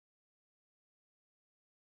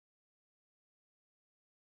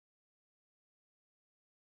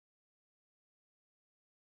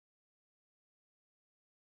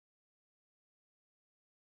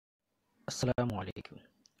Assalamu alaikum.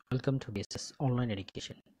 Welcome to BSS Online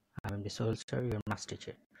Education. I am the Sir, your math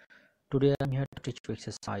teacher. Today I am here to teach you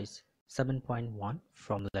exercise 7.1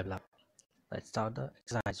 from Level Up. Let's start the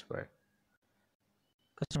exercise work.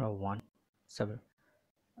 Question number 1. 7.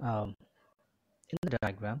 Um, in the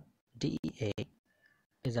diagram, DEA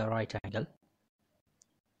is a right angle.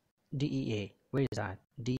 DEA, where is that?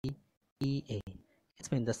 DEA.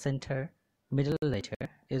 It's mean the center middle letter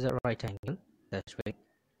is a right angle. That's right.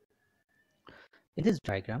 In this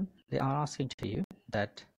diagram, they are asking to you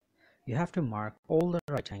that you have to mark all the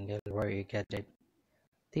right angle where you get it.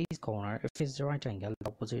 This corner, if it's the right angle, the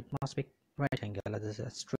opposite must be right angle. That is a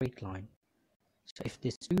straight line. So if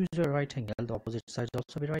this two is a right angle, the opposite side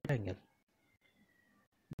also be right angle.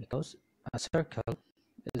 Because a circle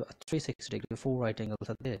is a 360 degree, four right angles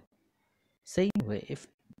are there. Same way, if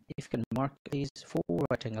you can mark these four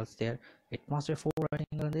right angles there, it must be four right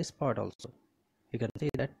angle in this part also. You can see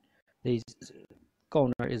that this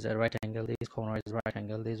corner is a right angle, this corner is right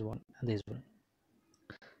angle, this one and this one.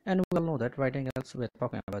 And we all know that right angles, we're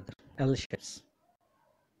talking about the L shapes.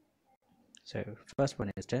 So first one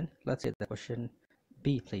is 10. Let's see the question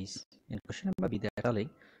B, please. In question number B, they're telling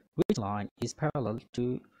which line is parallel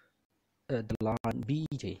to the line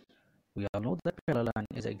BJ. We all know that parallel line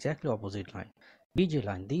is exactly opposite line. BJ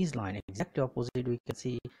line, these line exactly opposite, we can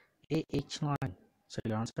see AH line. So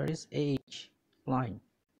your answer is AH line.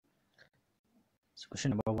 So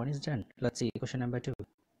question number 1 is done. Let's see question number 2.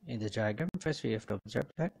 In the diagram, first we have to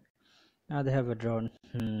observe that now they have drawn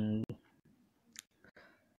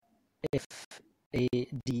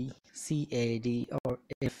FAD, or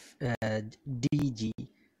FDG.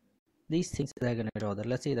 These things they're going to draw that.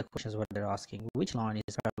 Let's see the questions what they're asking. Which line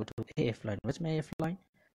is parallel to AF line? What's my AF line?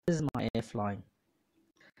 This is my AF line.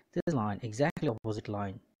 This line exactly opposite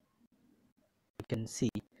line. You can see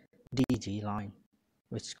DG line,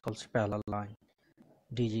 which is called parallel line.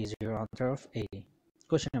 DG is your answer of A.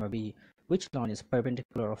 Question number B. Which line is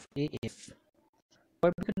perpendicular of AF?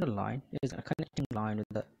 Perpendicular line is a connecting line with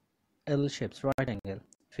the L shapes right angle.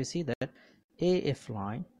 If you see that AF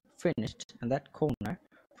line finished and that corner,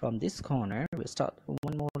 from this corner we start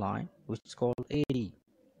one more line which is called AD.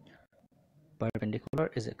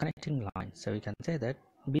 Perpendicular is a connecting line, so we can say that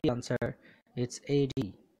B answer it's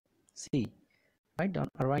AD. C, write down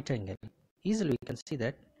a right angle. Easily we can see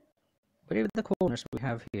that whatever the corners we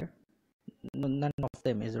have here, none of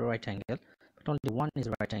them is a right angle, but only one is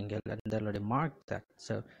right angle, and they already marked that.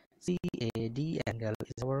 So CAD angle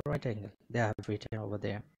is our right angle. They have written over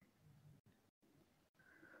there.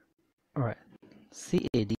 Alright,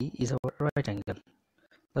 CAD is our right angle.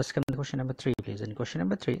 Let's come to question number 3, please. In question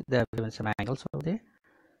number 3, they have given some angles over there.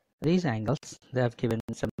 These angles, they have given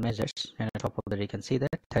some measures, and on top of that you can see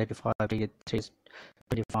that 35 degrees,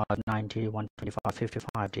 25, 90, 125,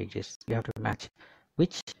 55 degrees. You have to match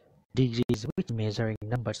which degrees, which measuring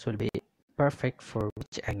numbers will be perfect for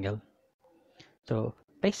which angle. So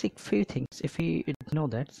basic few things, if you know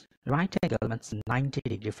that right angle means 90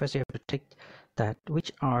 degree, first you have to take that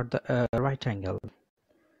which are the right angle.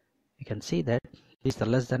 You can see that this is the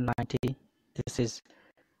less than 90, this is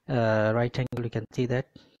right angle. You can see that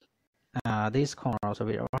this corner also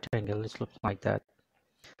with right angle, it looks like that,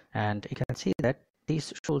 and you can see that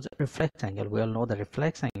this shows reflex angle. We all know the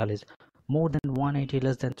reflex angle is more than 180,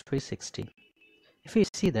 less than 360. If you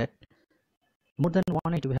see that more than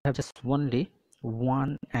 180, we have just only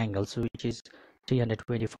one angle, so which is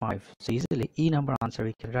 325. So easily E number answer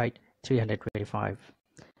we can write 325,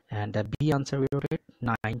 and B answer we wrote it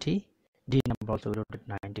 90, D number also we wrote it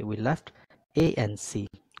 90. We left A and C.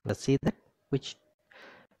 Let's see that which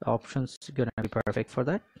options gonna be perfect for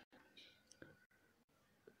that.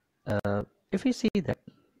 If we see that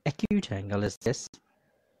acute angle is this,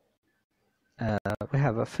 we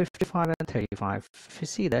have a 55 and 35. If you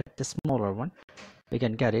see that the smaller one, we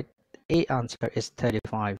can get it. A answer is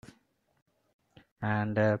 35,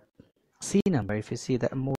 and C number, if you see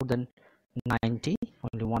that more than 90,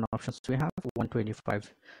 only one option we have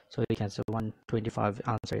 125, so we can say 125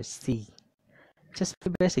 answer is C. Just for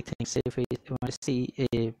basic things, if we want to see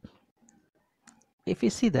if you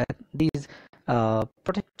see that these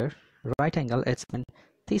protector right angle, it's mean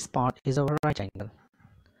this part is our right angle.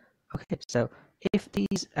 Okay, so if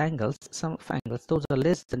these angles, some of angles, those are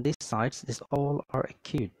less than these sides, these all are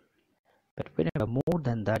acute. But whenever more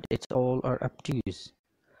than that, it's all are obtuse.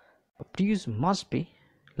 Obtuse must be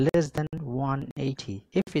less than 180.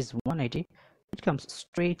 If it's 180, it comes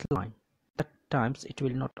straight line. At times it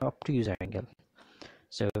will not obtuse angle.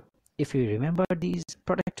 So if you remember these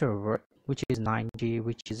protector work, which is 90,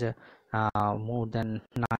 which is more than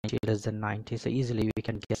 90, less than 90. So easily we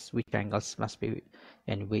can guess which angles must be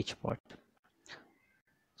in which part.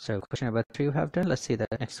 So question number 3 we have done. Let's see the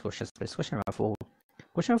next question. Please. Question number 4.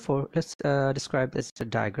 Question number 4, let's describe this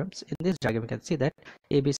diagrams. In this diagram, you can see that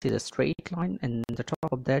ABC is a straight line, and the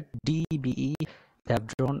top of that DBE, they have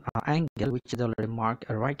drawn an angle which is already marked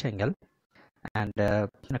a right angle, and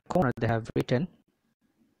in a corner they have written,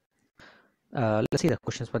 let's see the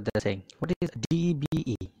questions what they're saying. What is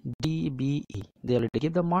DBE? DBE, they already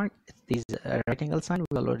give the mark. This right angle sign,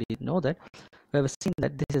 we already know that. We have seen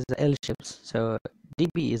that this is the L shapes, so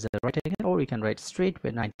DB is a right angle, or you can write straight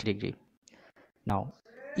with 90 degree. Now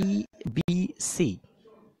EBC,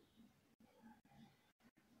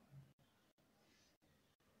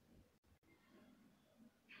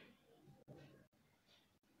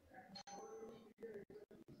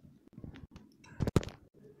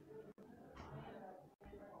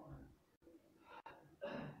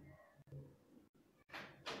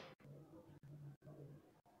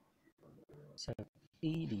 so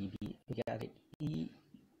EDB, we got it.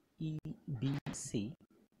 EBC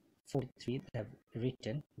 43, they have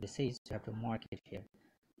written. They say you have to mark it here.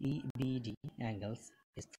 EBD angles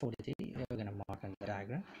is 43. We're gonna mark on the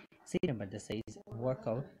diagram. See number that says work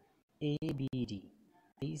out ABD.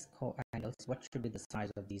 These angles, what should be the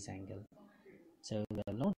size of these angles? So we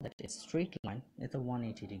will know that it's straight line. It's a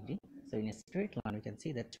 180 degree. So in a straight line, we can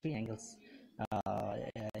see that three angles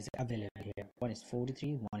is available here. One is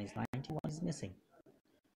 43, one is 90, one is missing.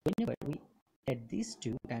 Whenever we add these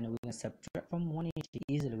two and we can subtract from 180,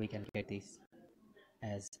 easily we can get this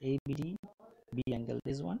as ABD. B angle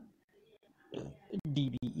is one,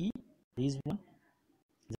 DBE is one,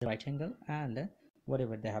 the right angle, and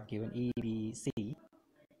whatever they have given EBC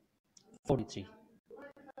 43.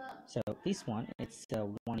 So this one, it's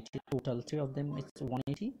 180. Total three of them, it's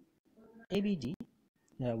 180. ABD,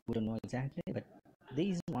 we don't know exactly, but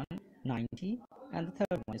this one 90, and the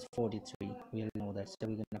third one is 43. We'll know that. So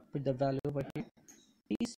we're gonna put the value over here.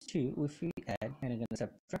 These two, if we add and we're gonna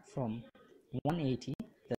subtract from 180,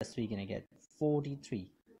 thus we're gonna get 43.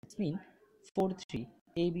 It means 43.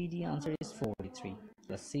 ABD answer is 43.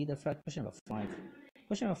 Let's see the question number 5.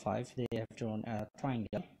 Question number 5, they have drawn a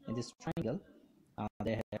triangle. In this triangle,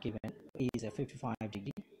 they have given A is a 55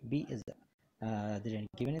 degree, B is they didn't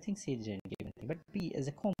give anything, C didn't give anything, but B is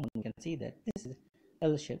a common. You can see that this is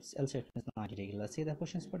L shapes. L shape is 90 degree. Let's see the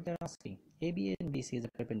questions what they're asking. AB and BC is a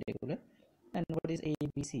perpendicular, and what is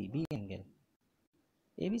ABC? B angle.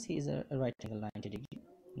 ABC is a right angle 90 degree.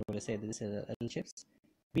 We will say that this is a L shapes.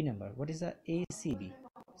 B number. What is the ACB?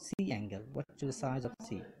 C angle. What is the size of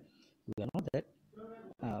C? We know that